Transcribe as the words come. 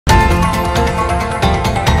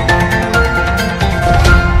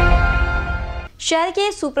शहर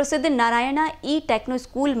के सुप्रसिद्ध नारायणा ई टेक्नो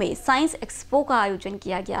स्कूल में साइंस एक्सपो का आयोजन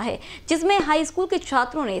किया गया है, जिसमें हाई स्कूल के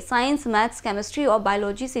छात्रों ने साइंस, मैथ्स, केमिस्ट्री और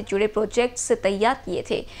बायोलॉजी से जुड़े प्रोजेक्ट्स तैयार किए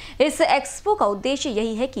थे। इस एक्सपो का उद्देश्य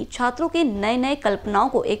यही है कि छात्रों के नए नए कल्पनाओं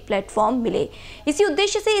को एक प्लेटफॉर्म मिले। इसी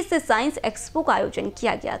उद्देश्य से इस साइंस एक्सपो का आयोजन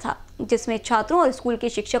किया गया था, जिसमें छात्रों और स्कूल के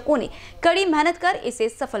शिक्षकों ने कड़ी मेहनत कर इसे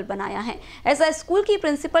सफल बनाया है। ऐसा स्कूल की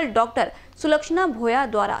प्रिंसिपल डॉक्टर सुलक्षणा भोया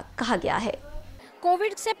द्वारा कहा गया है।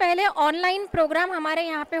 कोविड से पहले ऑनलाइन प्रोग्राम हमारे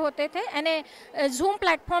यहाँ पे होते थे, यानी जूम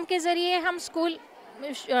प्लेटफॉर्म के ज़रिए हम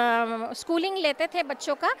स्कूलिंग लेते थे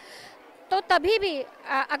बच्चों का। तो तभी भी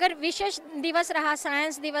अगर विशेष दिवस रहा,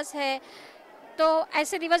 साइंस दिवस है, तो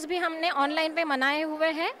ऐसे दिवस भी हमने ऑनलाइन पे मनाए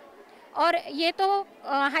हुए हैं। और ये तो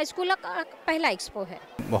हाई स्कूल का पहला एक्सपो है।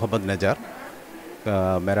 मोहम्मद नज़र,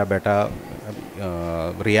 मेरा बेटा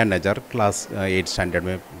रियान नज़र क्लास 8 स्टैंडर्ड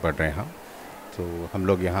में पढ़ रहे हैं। तो हम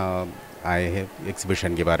लोग यहाँ आए हैं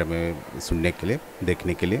एग्जीबिशन के बारे में सुनने के लिए,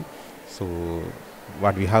 देखने के लिए। So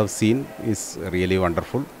what we have seen is really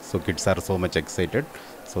wonderful. So kids are so much excited,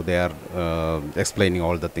 so they are explaining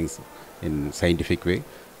all the things in scientific way,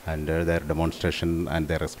 and their demonstration and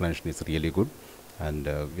their explanation is really good, and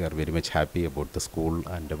we are very much happy about the school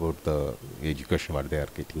and about the education what they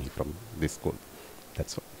are getting from this school.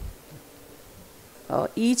 That's all.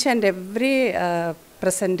 Each and every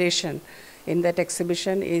presentation in that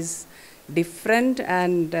exhibition is different,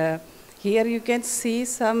 and here you can see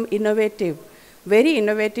some very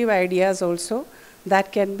innovative ideas also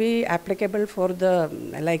that can be applicable for the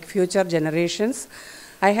future generations.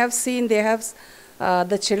 I have seen they have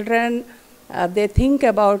the children, they think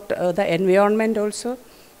about the environment also.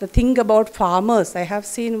 They think about farmers. I have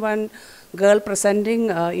seen one girl presenting,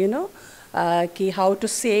 how to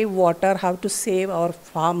save water, how to save our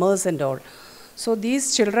farmers and all. So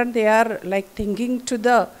these children, they are like thinking to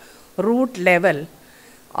the root level,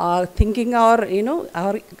 thinking our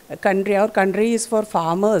country is for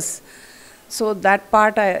farmers. So that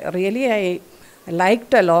part I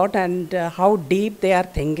liked a lot, and how deep they are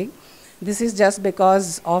thinking. This is just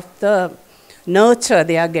because of the nurture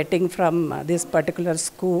they are getting from this particular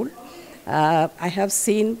school. I have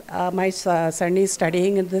seen my son is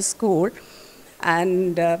studying in this school,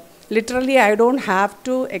 and literally I don't have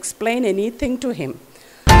to explain anything to him.